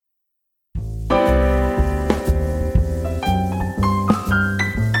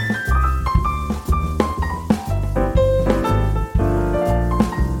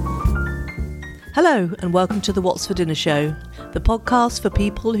Hello and welcome to the What's for Dinner show, the podcast for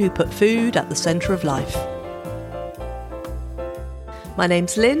people who put food at the centre of life. My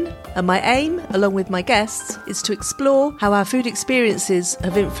name's Lynn and my aim, along with my guests, is to explore how our food experiences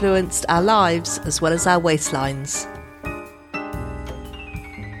have influenced our lives as well as our waistlines.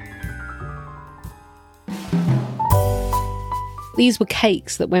 These were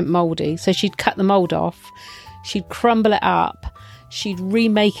cakes that went mouldy, so she'd cut the mould off, she'd crumble it up, she'd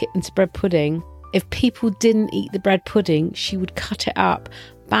remake it into bread pudding. If people didn't eat the bread pudding, she would cut it up,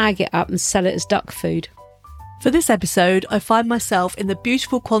 bag it up and sell it as duck food. For this episode, I find myself in the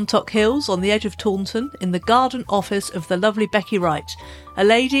beautiful Quantock Hills on the edge of Taunton in the garden office of the lovely Becky Wright, a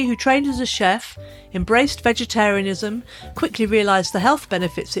lady who trained as a chef, embraced vegetarianism, quickly realised the health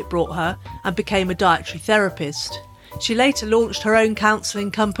benefits it brought her and became a dietary therapist. She later launched her own counselling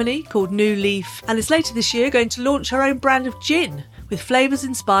company called New Leaf and is later this year going to launch her own brand of gin with flavours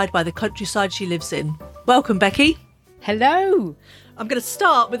inspired by the countryside she lives in. Welcome, Becky. Hello. I'm going to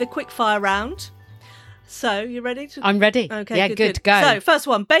start with a quick fire round. So, you ready? I'm ready. Okay, yeah, good to go. So, first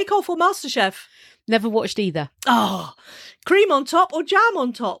one, Bake Off or MasterChef? Never watched either. Oh, cream on top or jam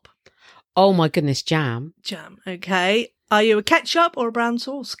on top? Oh my goodness, jam. Jam, okay. Are you a ketchup or a brown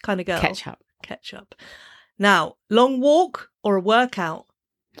sauce kind of girl? Ketchup. Now, long walk or a workout?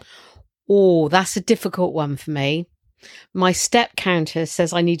 Oh, that's a difficult one for me. My step counter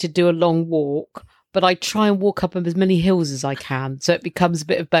says I need to do a long walk, but I try and walk up as many hills as I can, so it becomes a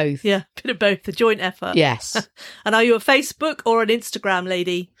bit of both. Yeah, a bit of both, a joint effort. Yes. And are you a Facebook or an Instagram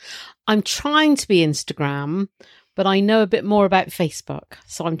lady? I'm trying to be Instagram, but I know a bit more about Facebook,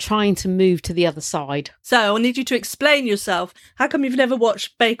 so I'm trying to move to the other side. So I need you to explain yourself. How come you've never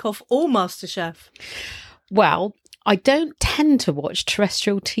watched Bake Off or MasterChef? Well, I don't tend to watch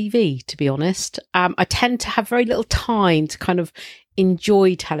terrestrial TV, to be honest. I tend to have very little time to kind of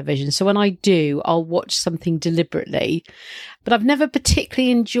enjoy television. So when I do, I'll watch something deliberately. But I've never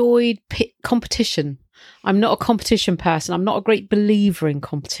particularly enjoyed competition. I'm not a competition person. I'm not a great believer in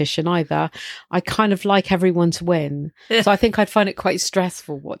competition either. I kind of like everyone to win. So I think I'd find it quite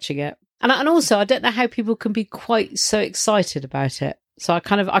stressful watching it. And also, I don't know how people can be quite so excited about it. So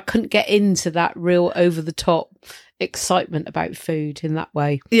I couldn't get into that real over the top excitement about food in that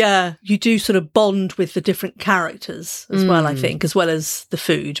way. Yeah, you do sort of bond with the different characters as well, I think, as well as the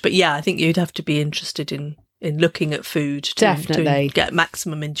food. But yeah, I think you'd have to be interested in looking at food to get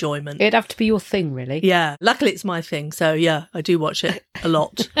maximum enjoyment. It'd have to be your thing, really. Yeah, luckily it's my thing. So yeah, I do watch it a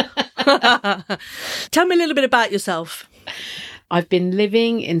lot. Tell me a little bit about yourself. I've been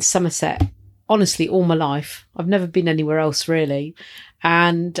living in Somerset, honestly, all my life. I've never been anywhere else, really.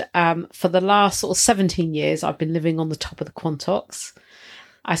 And for the last sort of 17 years, I've been living on the top of the Quantocks.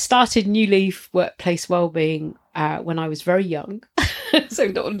 I started New Leaf Workplace Wellbeing when I was very young, so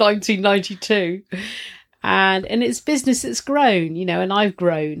 1992. And in its business, it's grown, and I've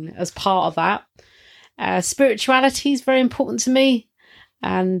grown as part of that. Spirituality is very important to me.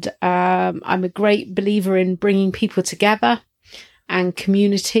 And I'm a great believer in bringing people together and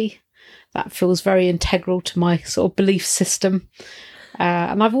community. That feels very integral to my sort of belief system.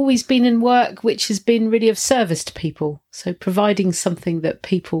 And I've always been in work which has been really of service to people. So providing something that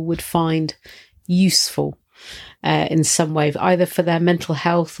people would find useful in some way, either for their mental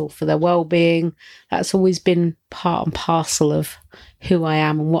health or for their well-being. That's always been part and parcel of who I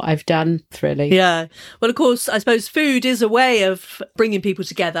am and what I've done, really. Yeah. Well, of course, I suppose food is a way of bringing people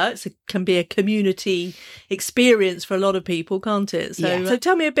together. It can be a community experience for a lot of people, can't it? So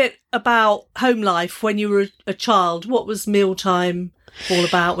tell me a bit about home life when you were a child. What was mealtime all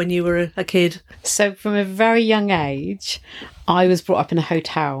about when you were a kid? So from a very young age, I was brought up in a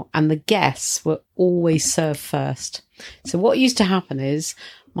hotel and the guests were always served first. So what used to happen is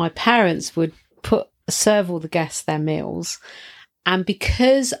my parents would serve all the guests their meals. And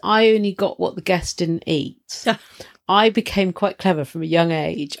because I only got what the guests didn't eat, I became quite clever from a young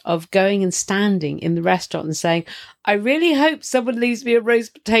age of going and standing in the restaurant and saying, I really hope someone leaves me a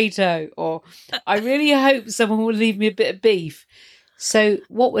roast potato, or I really hope someone will leave me a bit of beef. So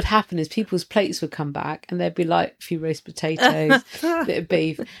what would happen is people's plates would come back and there'd be like a few roast potatoes, a bit of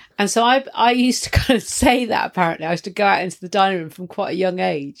beef. And so I used to kind of say that, apparently. I used to go out into the dining room from quite a young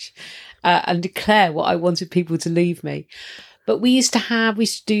age and declare what I wanted people to leave me. But we used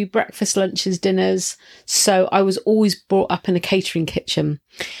to do breakfast, lunches, dinners. So I was always brought up in a catering kitchen.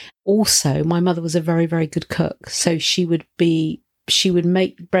 Also, my mother was a very, very good cook. So she would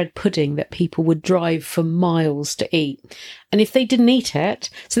make bread pudding that people would drive for miles to eat. And if they didn't eat it,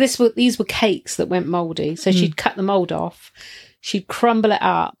 so these were cakes that went mouldy. So she'd cut the mould off, she'd crumble it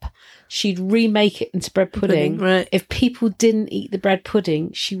up, she'd remake it into bread pudding. Right. If people didn't eat the bread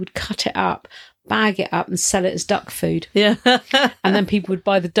pudding, she would cut it up, bag it up and sell it as duck food. Yeah. And then people would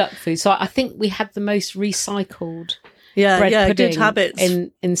buy the duck food. So I think we had the most recycled bread pudding good habits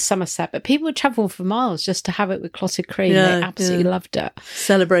in Somerset. But people would travel for miles just to have it with clotted cream. Yeah, they absolutely loved it.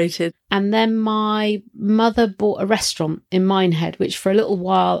 Celebrated. And then my mother bought a restaurant in Minehead, which for a little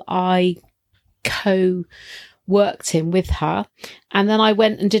while I co-worked in with her. And then I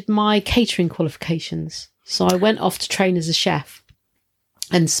went and did my catering qualifications. So I went off to train as a chef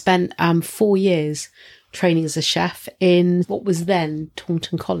and spent 4 years training as a chef in what was then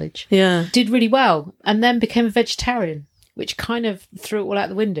Taunton College. Yeah. Did really well and then became a vegetarian, which kind of threw it all out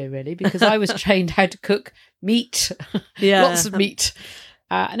the window, really, because I was trained how to cook meat, lots of meat.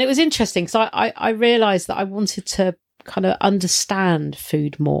 And it was interesting because I realised that I wanted to kind of understand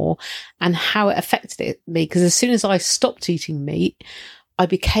food more and how it affected me, because as soon as I stopped eating meat, I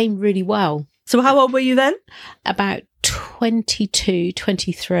became really well. So how old were you then? About 22,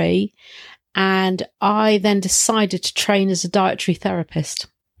 23. And I then decided to train as a dietary therapist.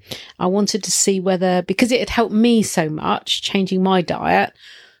 I wanted to see whether, because it had helped me so much, changing my diet,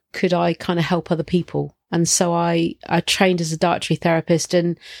 could I kind of help other people? And so I trained as a dietary therapist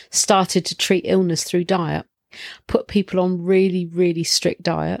and started to treat illness through diet. Put people on really, really strict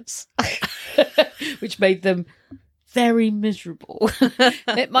diets, which made them very miserable.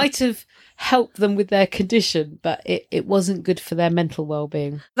 It might have helped them with their condition, but it wasn't good for their mental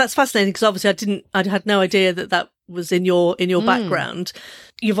well-being. That's fascinating, because obviously I had no idea that was in your background.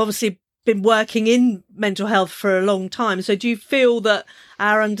 You've obviously been working in mental health for a long time. So do you feel that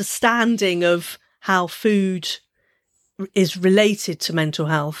our understanding of how food is related to mental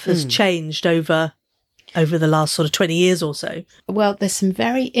health has changed over the last sort of 20 years or so? Well, there's some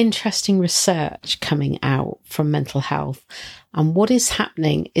very interesting research coming out from mental health. And what is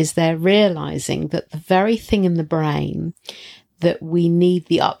happening is they're realising that the very thing in the brain that we need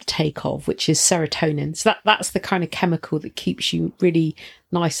the uptake of, which is serotonin. So that's the kind of chemical that keeps you really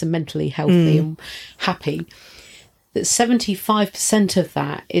nice and mentally healthy and happy. That 75% of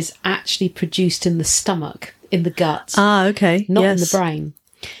that is actually produced in the stomach, in the gut. Ah, okay. Not in the brain.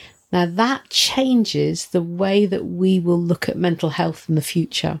 Now, that changes the way that we will look at mental health in the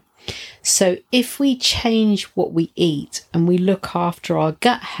future. So if we change what we eat and we look after our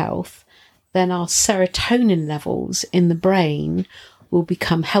gut health, then our serotonin levels in the brain will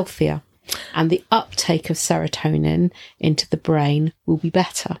become healthier and the uptake of serotonin into the brain will be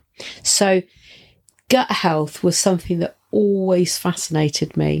better. So gut health was something that always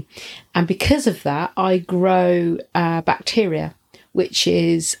fascinated me. And because of that, I grow bacteria, which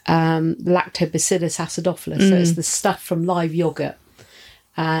is Lactobacillus acidophilus. So it's the stuff from live yogurt.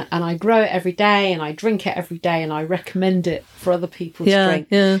 And I grow it every day and I drink it every day and I recommend it for other people to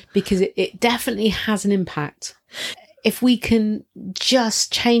drink because it definitely has an impact. If we can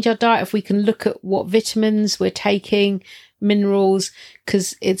just change our diet, if we can look at what vitamins we're taking, minerals,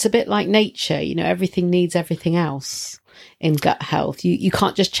 because it's a bit like nature, you know, everything needs everything else in gut health. You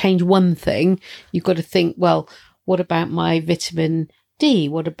can't just change one thing. You've got to think, well, what about my vitamin D?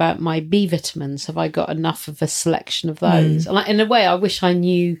 What about my B vitamins? Have I got enough of a selection of those? And in a way, I wish I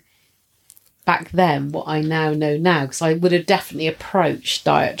knew back then what I now know now, because I would have definitely approached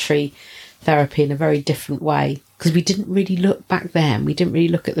dietary therapy in a very different way, because we didn't really look back then. We didn't really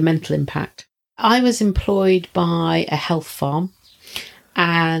look at the mental impact. I was employed by a health farm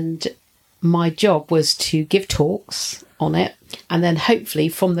and my job was to give talks on it. And then hopefully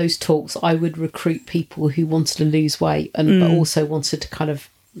from those talks, I would recruit people who wanted to lose weight but also wanted to kind of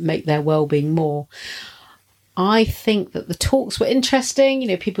make their well-being more. I think that the talks were interesting. You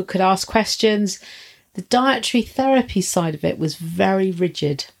know, people could ask questions. The dietary therapy side of it was very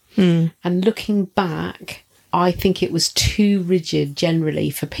rigid. And looking back, I think it was too rigid generally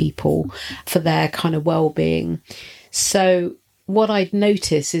for people, for their kind of well-being. So what I'd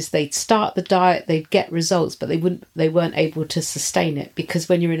notice is they'd start the diet, they'd get results, but they weren't able to sustain it, because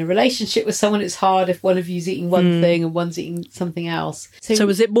when you're in a relationship with someone, it's hard if one of you's eating one thing and one's eating something else. So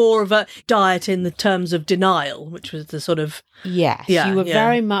was it more of a diet in the terms of denial, which was the sort of... Yes, you were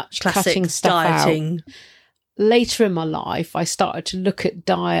very much classic cutting stuff dieting out. Later in my life, I started to look at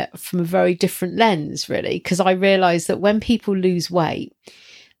diet from a very different lens, really, because I realised that when people lose weight,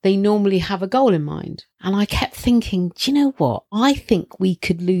 they normally have a goal in mind. And I kept thinking, do you know what? I think we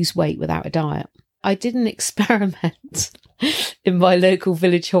could lose weight without a diet. I did an experiment in my local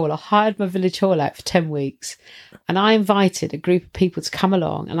village hall. I hired my village hall out for 10 weeks and I invited a group of people to come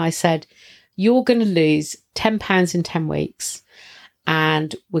along and I said, you're going to lose 10 pounds in 10 weeks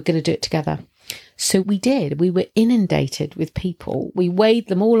and we're going to do it together. So we did. We were inundated with people. We weighed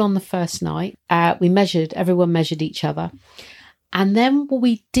them all on the first night. Everyone measured each other. And then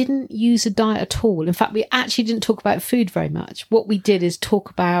we didn't use a diet at all. In fact, we actually didn't talk about food very much. What we did is talk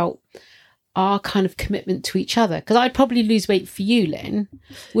about our kind of commitment to each other. Because I'd probably lose weight for you, Lynn.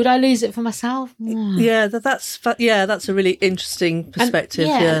 Would I lose it for myself? Yeah, that's a really interesting perspective.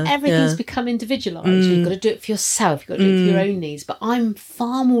 And everything's become individualised. You've got to do it for yourself. You've got to do it for your own needs. But I'm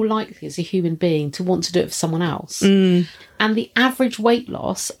far more likely as a human being to want to do it for someone else. And the average weight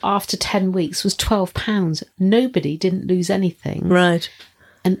loss after 10 weeks was 12 pounds. Nobody didn't lose anything. Right.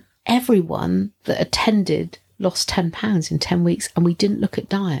 And everyone that attended lost 10 pounds in 10 weeks. And we didn't look at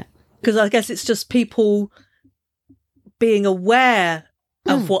diet. Because I guess it's just people being aware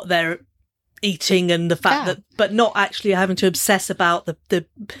of what they're eating and the fact that, but not actually having to obsess about the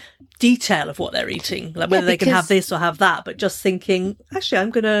detail of what they're eating, like whether they can have this or have that, but just thinking, actually,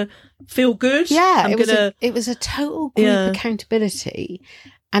 I'm going to feel good. Yeah, it was a total group accountability.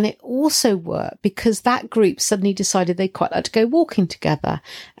 And it also worked because that group suddenly decided they quite like to go walking together.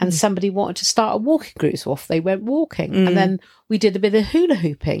 And somebody wanted to start a walking group. So off they went walking. And then we did a bit of hula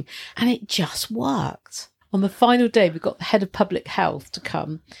hooping. And it just worked. On the final day, we got the head of public health to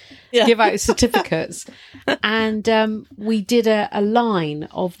come give out certificates. And we did a line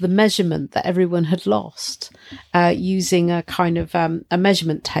of the measurement that everyone had lost using a kind of a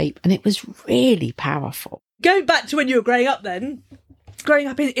measurement tape. And it was really powerful. Going back to when you were growing up then, growing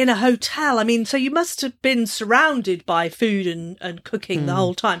up in a hotel, I mean, so you must have been surrounded by food and cooking the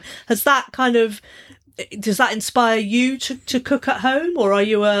whole time. Does that inspire you to cook at home, or are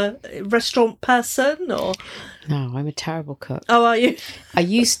you a restaurant person? Or no, I'm a terrible cook. Oh, are you? I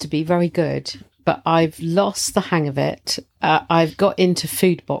used to be very good, but I've lost the hang of it. I've got into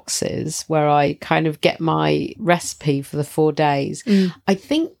food boxes where I kind of get my recipe for the 4 days. I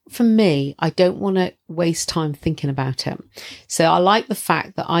think for me, I don't want to waste time thinking about it. So I like the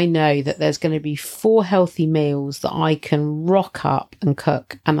fact that I know that there's going to be 4 healthy meals that I can rock up and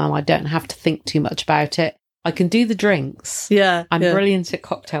cook, and then I don't have to think too much about it. I can do the drinks. Yeah. I'm brilliant at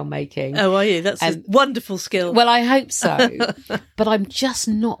cocktail making. Oh, are you? That's a wonderful skill. Well, I hope so. But I'm just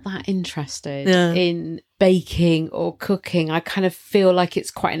not that interested in baking or cooking. I kind of feel like it's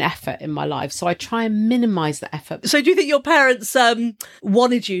quite an effort in my life. So I try and minimise the effort. So do you think your parents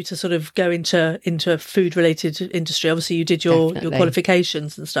wanted you to sort of go into a food-related industry? Obviously, you did your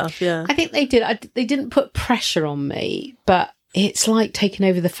qualifications and stuff, yeah. I think they did. They didn't put pressure on me, but it's like taking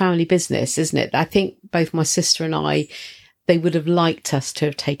over the family business, isn't it? I think both my sister and I, they would have liked us to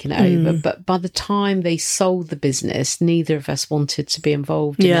have taken it over. But by the time they sold the business, neither of us wanted to be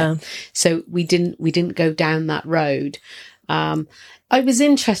involved in it. So we didn't go down that road. I was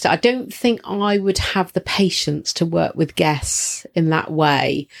interested. I don't think I would have the patience to work with guests in that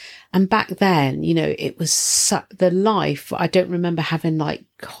way. And back then, you know, it was the life. I don't remember having like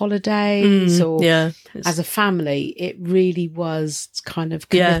holidays or as a family. It really was kind of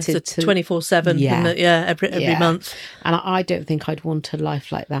committed to 24/7. Every month. And I don't think I'd want a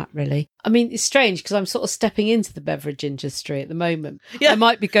life like that, really. I mean, it's strange because I'm sort of stepping into the beverage industry at the moment. Yeah. I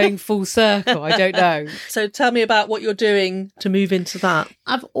might be going full circle. I don't know. So tell me about what you're doing to move into that.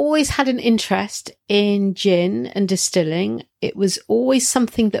 I've always had an interest in gin and distilling. It was always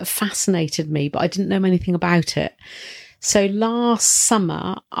something that fascinated me, but I didn't know anything about it. So last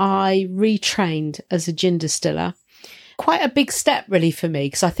summer, I retrained as a gin distiller. Quite a big step really for me,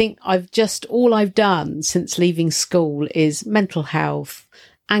 because I think all I've done since leaving school is mental health,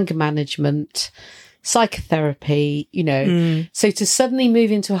 anger management, psychotherapy, you know. So to suddenly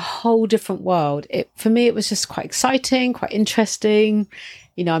move into a whole different world, for me, it was just quite exciting, quite interesting.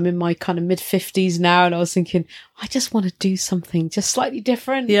 You know, I'm in my kind of mid-50s now, and I was thinking, I just want to do something just slightly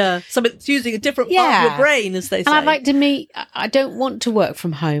different. Yeah, something using a different part of your brain, as they say. And I'd like to I don't want to work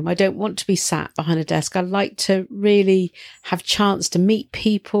from home. I don't want to be sat behind a desk. I like to really have chance to meet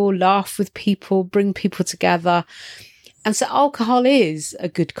people, laugh with people, bring people together. And so alcohol is a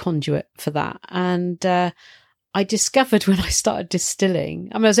good conduit for that. And I discovered when I started distilling,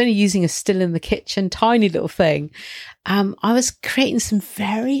 I was only using a still in the kitchen, tiny little thing. I was creating some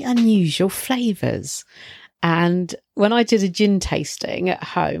very unusual flavours. And when I did a gin tasting at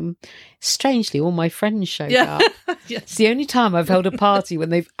home, strangely, all my friends showed up. Yes. It's the only time I've held a party when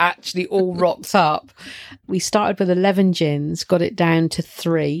they've actually all rocked up. We started with 11 gins, got it down to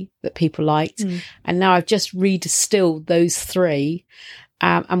 3 that people liked. And now I've just redistilled those 3.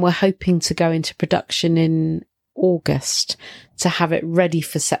 And we're hoping to go into production in August to have it ready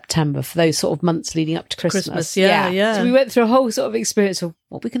for September, for those sort of months leading up to Christmas. Yeah. So we went through a whole sort of experience of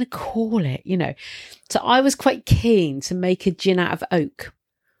what we're going to call it, you know. So I was quite keen to make a gin out of oak.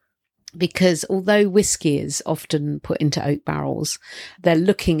 because although whiskey is often put into oak barrels, they're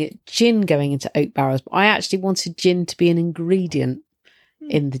looking at gin going into oak barrels. But I actually wanted gin to be an ingredient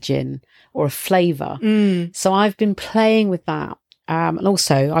in the gin or a flavour. So I've been playing with that. And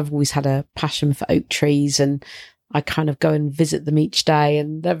also I've always had a passion for oak trees, and I kind of go and visit them each day,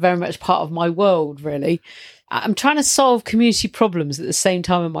 and they're very much part of my world, really. I'm trying to solve community problems at the same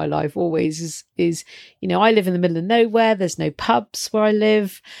time in my life always is, you know, I live in the middle of nowhere. There's no pubs where I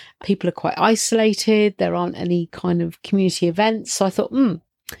live. People are quite isolated. There aren't any kind of community events. So I thought,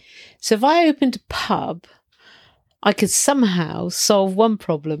 so if I opened a pub, I could somehow solve one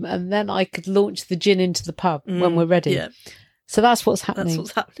problem, and then I could launch the gin into the pub when we're ready. Yeah. So that's what's happening. That's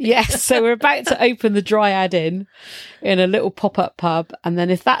what's happening. Yes. So we're about to open the Dryad in a little pop-up pub. And then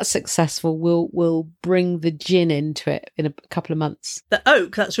if that's successful, we'll bring the gin into it in a couple of months. The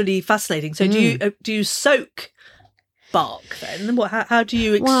oak, that's really fascinating. So do you soak bark then? How do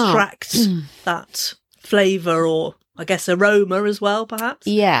you extract that flavour, or I guess aroma as well, perhaps?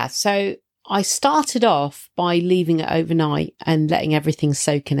 Yeah. So I started off by leaving it overnight and letting everything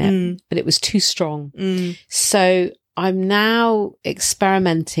soak in it, but it was too strong. So I'm now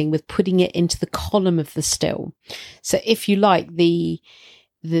experimenting with putting it into the column of the still. So if you like, the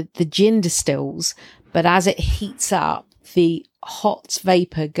gin distills, but as it heats up, the hot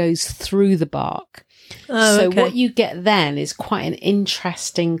vapour goes through the bark. What you get then is quite an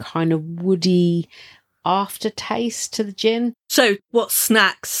interesting kind of woody aftertaste to the gin. So what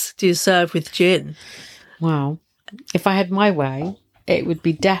snacks do you serve with gin? Wow. If I had my way, it would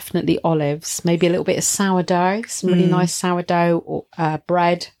be definitely olives, maybe a little bit of sourdough, some really nice sourdough or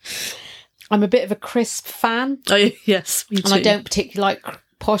bread. I'm a bit of a crisp fan. Oh, yes, me too. And I don't particularly like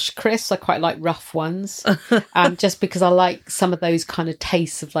posh crisps. I quite like rough ones, just because I like some of those kind of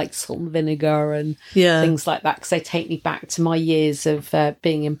tastes of like salt and vinegar and things like that, because they take me back to my years of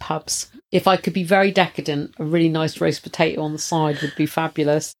being in pubs. If I could be very decadent, a really nice roast potato on the side would be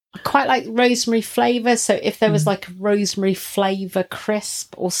fabulous. I quite like rosemary flavour. So if there was like a rosemary flavour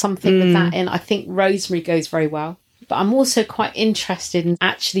crisp or something with that in, I think rosemary goes very well. But I'm also quite interested in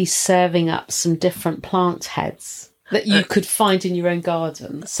actually serving up some different plant heads that you could find in your own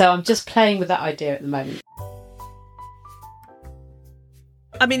garden. So I'm just playing with that idea at the moment.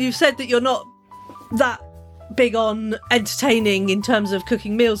 I mean, you've said that you're not that big on entertaining in terms of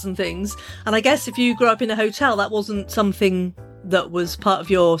cooking meals and things. And I guess if you grew up in a hotel, that wasn't something that was part of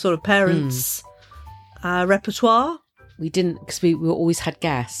your sort of parents' repertoire. We didn't, because we always had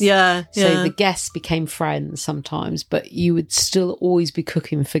guests. Yeah. So the guests became friends sometimes, but you would still always be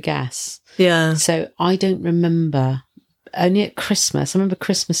cooking for guests. Yeah. So I don't remember, only at Christmas, I remember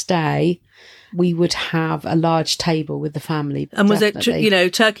Christmas Day, we would have a large table with the family. And was it,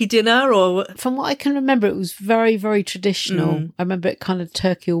 turkey dinner or? From what I can remember, it was very, very traditional. I remember it kind of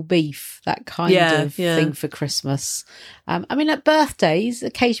turkey or beef, that kind of thing for Christmas. I mean, at birthdays,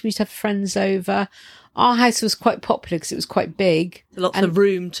 occasionally we used to have friends over. Our house was quite popular because it was quite big. Lots of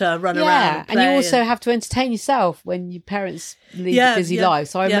room to run around. And you also have to entertain yourself when your parents lead a busy life.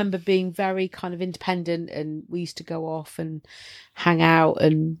 So I remember being very kind of independent, and we used to go off and hang out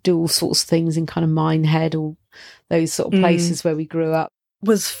and do all sorts of things in kind of Minehead or those sort of places where we grew up.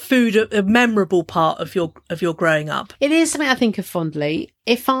 Was food a memorable part of your growing up? It is something I think of fondly.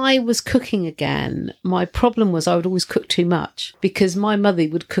 If I was cooking again, my problem was I would always cook too much, because my mother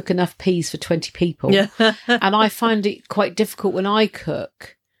would cook enough peas for 20 people. Yeah. And I find it quite difficult when I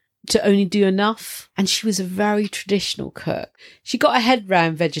cook to only do enough. And she was a very traditional cook. She got her head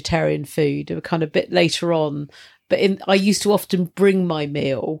round vegetarian food a kind of bit later on. But I used to often bring my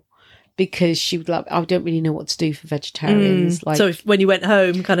meal, because she would like, I don't really know what to do for vegetarians. So when you went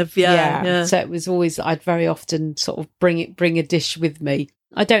home, kind of, So it was always, I'd very often sort of bring a dish with me.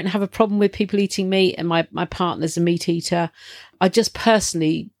 I don't have a problem with people eating meat, and my partner's a meat eater. I just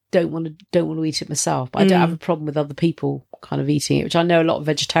personally don't want to eat it myself. But I don't have a problem with other people kind of eating it, which I know a lot of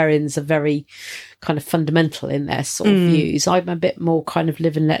vegetarians are very kind of fundamental in their sort of views. I'm a bit more kind of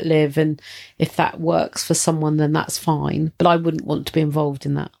live and let live, and if that works for someone, then that's fine. But I wouldn't want to be involved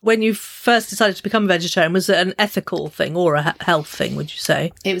in that. When you first decided to become a vegetarian, was it an ethical thing or a health thing, would you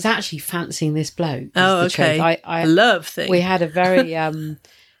say? It was actually fancying this bloke. Oh, okay. I love things. We had a very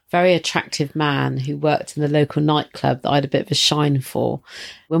very attractive man who worked in the local nightclub that I had a bit of a shine for.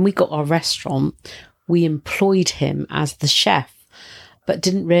 When we got our restaurant, we employed him as the chef, but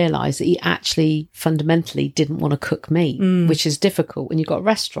didn't realise that he actually fundamentally didn't want to cook meat, which is difficult when you've got a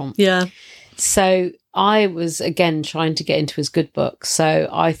restaurant. Yeah. So I was, again, trying to get into his good book. So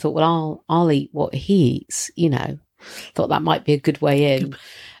I thought, well, I'll eat what he eats, Thought that might be a good way in.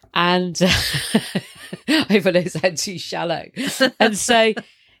 And I thought it was too shallow. And so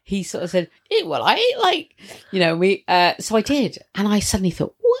he sort of said, well, I eat like, so I did. And I suddenly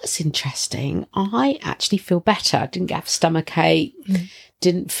thought, what's interesting? I actually feel better. I didn't have stomachache,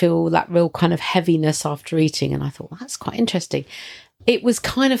 didn't feel that real kind of heaviness after eating. And I thought, well, that's quite interesting. It was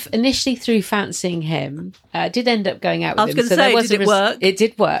kind of initially through fancying him. I did end up going out with him. I was going to say, did it work? It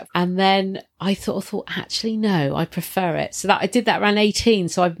did work. And then I thought, actually, no, I prefer it. So I did that around 18.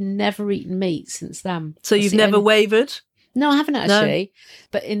 So I've never eaten meat since then. So you've never wavered? No, I haven't actually. No.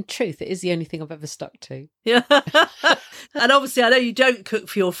 But in truth, it is the only thing I've ever stuck to. Yeah. And obviously, I know you don't cook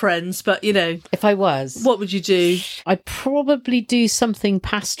for your friends, but, if I was, what would you do? I'd probably do something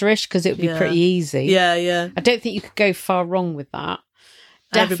pastarish because it would be pretty easy. Yeah, yeah. I don't think you could go far wrong with that.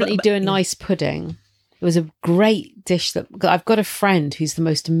 Definitely do a nice pudding. It was a great dish that I've got a friend who's the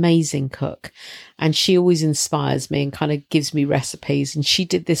most amazing cook, and she always inspires me and kind of gives me recipes. And she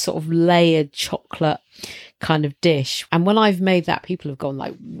did this sort of layered chocolate kind of dish. And when I've made that, people have gone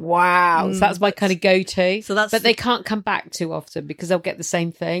like, wow. So that's my kind of go-to. But they can't come back too often because they'll get the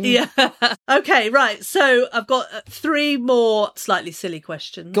same thing. Yeah. Okay, right. So I've got 3 more slightly silly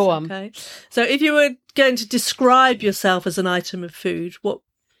questions. Go on. Okay. So if you were going to describe yourself as an item of food, what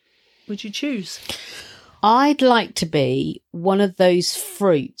would you choose? I'd like to be one of those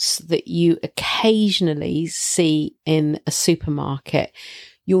fruits that you occasionally see in a supermarket.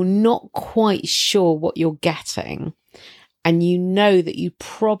 You're not quite sure what you're getting, and you know that you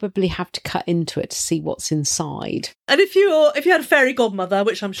probably have to cut into it to see what's inside. And if you had a fairy godmother,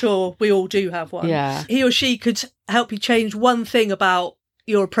 which I'm sure we all do have one, he or she could help you change one thing about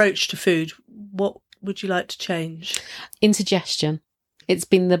your approach to food, what would you like to change? Indigestion. It's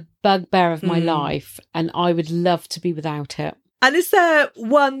been the bugbear of my life, and I would love to be without it. And is there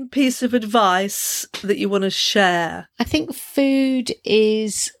one piece of advice that you want to share? I think food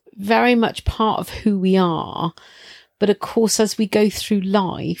is very much part of who we are. But of course, as we go through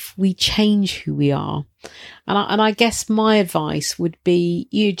life, we change who we are. And I guess my advice would be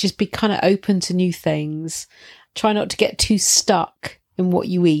you just be kind of open to new things. Try not to get too stuck in what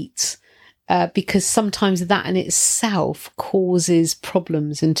you eat. Because sometimes that in itself causes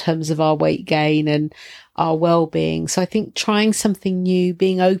problems in terms of our weight gain and our well-being. So I think trying something new,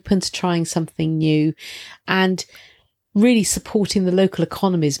 being open to trying something new, and really supporting the local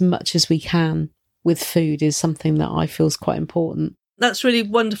economy as much as we can with food is something that I feel is quite important. That's really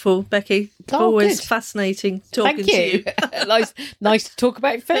wonderful, Becky. Always good. Fascinating talking to you. nice to talk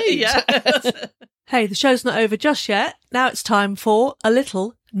about food. Yeah. Hey, the show's not over just yet. Now it's time for a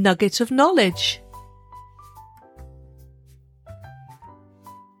little nugget of knowledge.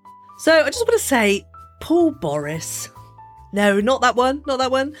 So I just want to say, poor Boris. No, not that one.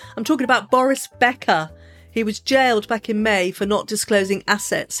 I'm talking about Boris Becker. He was jailed back in May for not disclosing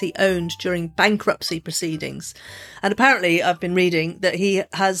assets he owned during bankruptcy proceedings. And apparently, I've been reading that he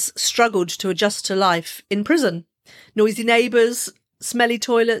has struggled to adjust to life in prison. Noisy neighbours, smelly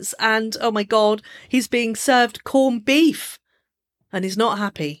toilets, and, oh my God, he's being served corned beef. And he's not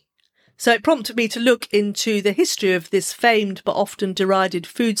happy. So it prompted me to look into the history of this famed but often derided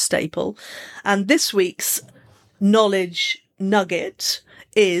food staple. And this week's knowledge nugget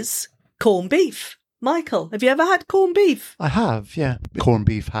is corned beef. Michael, have you ever had corned beef? I have, yeah. Corned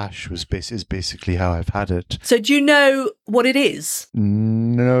beef hash is basically how I've had it. So do you know what it is?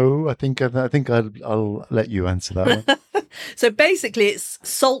 No, I think I'll let you answer that one. So basically it's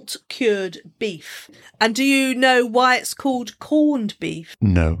salt-cured beef. And do you know why it's called corned beef?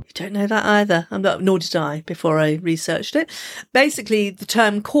 No. You don't know that either. Nor did I before I researched it. Basically, the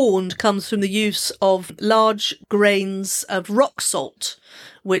term corned comes from the use of large grains of rock salt,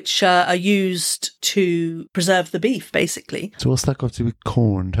 which are used to preserve the beef, basically. So what's that got to do with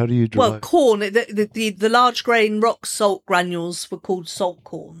corned? How do you derive? Well, corn, the large grain rock salt granules were called salt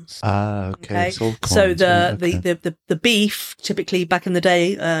corns. Ah, okay. Salt corns. So the beef, typically back in the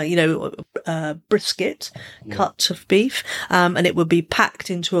day, brisket, cut of beef, and it would be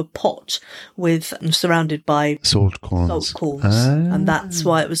packed into a pot surrounded by salt corns. And that's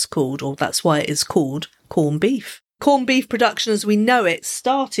why it was called, or that's why it is called corned beef. Corned beef production as we know it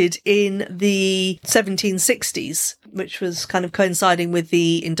started in the 1760s, which was kind of coinciding with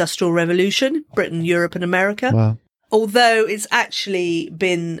the Industrial Revolution, Britain, Europe and America. Wow. Although it's actually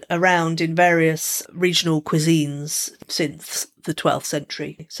been around in various regional cuisines since the 12th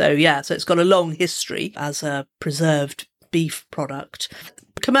century. So it's got a long history as a preserved beef product.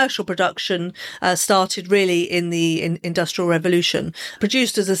 Commercial production started really in the Industrial Revolution,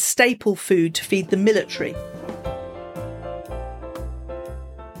 produced as a staple food to feed the military.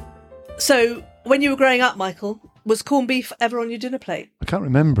 So, when you were growing up, Michael, was corned beef ever on your dinner plate? I can't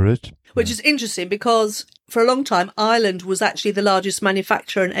remember it. Which is interesting because for a long time, Ireland was actually the largest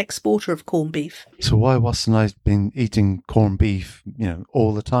manufacturer and exporter of corned beef. So why wasn't I been eating corned beef,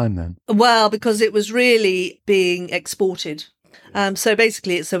 all the time then? Well, because it was really being exported. So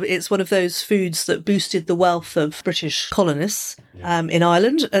basically, it's one of those foods that boosted the wealth of British colonists in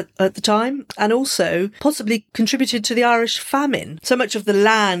Ireland at the time, and also possibly contributed to the Irish famine. So much of the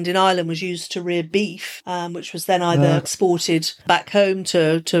land in Ireland was used to rear beef, which was then either exported back home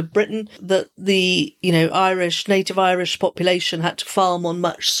to Britain, that the native Irish population had to farm on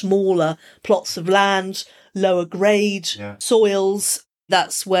much smaller plots of land, lower grade soils.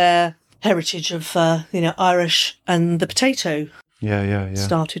 That's where heritage of Irish and the potato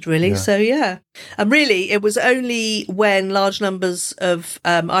started, really. Yeah. So and really it was only when large numbers of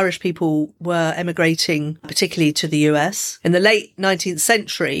Irish people were emigrating, particularly to the US in the late 19th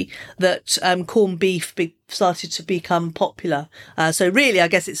century, that corned beef started to become popular. So really, I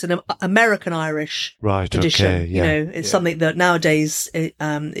guess it's an American Irish tradition. Okay, It's something that nowadays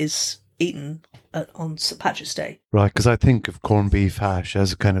is eaten on St. Patrick's Day. Right, because I think of corned beef hash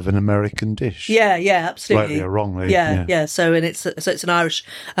as a kind of an American dish. Yeah, absolutely. Rightly or wrongly. Yeah. So it's an Irish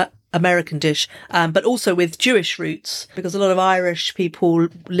American dish, but also with Jewish roots, because a lot of Irish people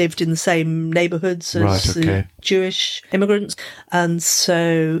lived in the same neighbourhoods as Jewish immigrants, and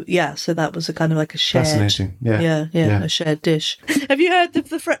so that was a kind of like a shared, fascinating. A shared dish. Have you heard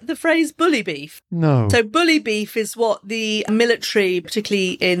the phrase bully beef? No. So bully beef is what the military,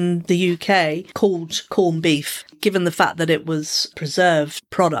 particularly in the UK, called corned beef. Given the fact that it was preserved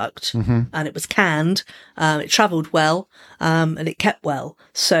product and it was canned, it travelled well and it kept well.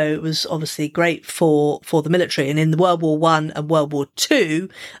 So it was obviously great for the military. And in the World War I and World War II,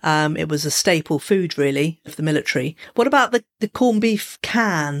 it was a staple food, really, of the military. What about the corned beef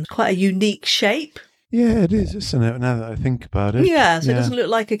can? Quite a unique shape. Yeah, it is, isn't it? Now that I think about it. Yeah, so it doesn't look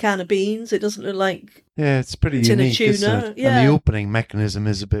like a can of beans. It doesn't look like... Yeah, it's pretty unique, tuna. isn't it? Yeah. And the opening mechanism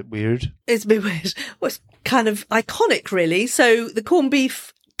is a bit weird. It's a bit weird. Well, it's kind of iconic, really. So the corned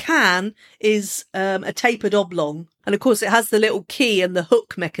beef can is a tapered oblong. And of course, it has the little key and the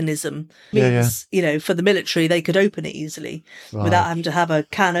hook mechanism. Means, for the military, they could open it easily without having to have a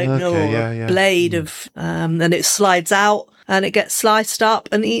can opener or a blade of... and it slides out and it gets sliced up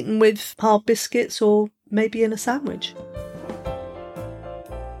and eaten with hard biscuits or maybe in a sandwich.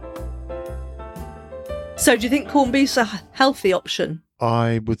 So do you think corned beef's a healthy option?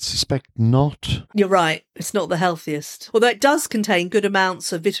 I would suspect not. You're right. It's not the healthiest. Although it does contain good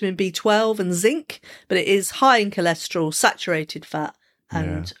amounts of vitamin B12 and zinc, but it is high in cholesterol, saturated fat,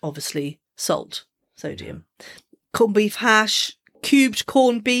 and obviously salt, sodium. Corned beef hash, cubed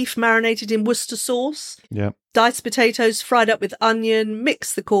corned beef marinated in Worcester sauce. Yeah. Diced potatoes fried up with onion.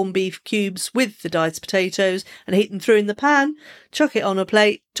 Mix the corned beef cubes with the diced potatoes and heat them through in the pan. Chuck it on a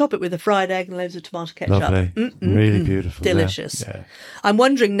plate. Top it with a fried egg and loads of tomato ketchup. Lovely. Really beautiful. Delicious. Yeah. I'm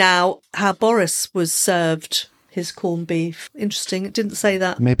wondering now how Boris was served his corned beef. Interesting. It didn't say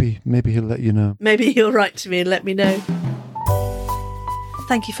that. Maybe he'll let you know. Maybe he'll write to me and let me know.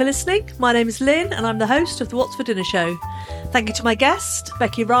 Thank you for listening. My name is Lynn and I'm the host of the What's for Dinner show. Thank you to my guest,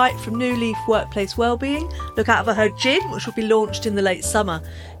 Becky Wright from New Leaf Workplace Wellbeing. Look out for her gin, which will be launched in the late summer.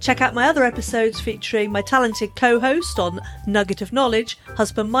 Check out my other episodes featuring my talented co-host on Nugget of Knowledge,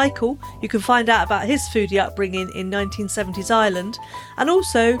 husband Michael. You can find out about his foodie upbringing in 1970s Ireland. And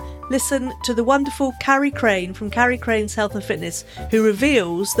also listen to the wonderful Carrie Crane from Carrie Crane's Health and Fitness, who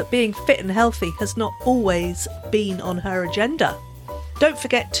reveals that being fit and healthy has not always been on her agenda. Don't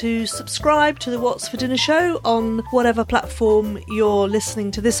forget to subscribe to the What's for Dinner show on whatever platform you're listening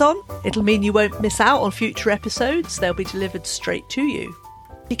to this on. It'll mean you won't miss out on future episodes. They'll be delivered straight to you.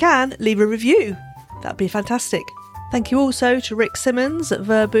 If you can, leave a review. That'd be fantastic. Thank you also to Rick Simmons at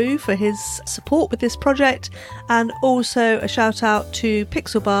Verbu for his support with this project, and also a shout out to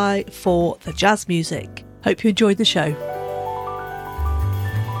Pixelby for the jazz music. Hope you enjoyed the show.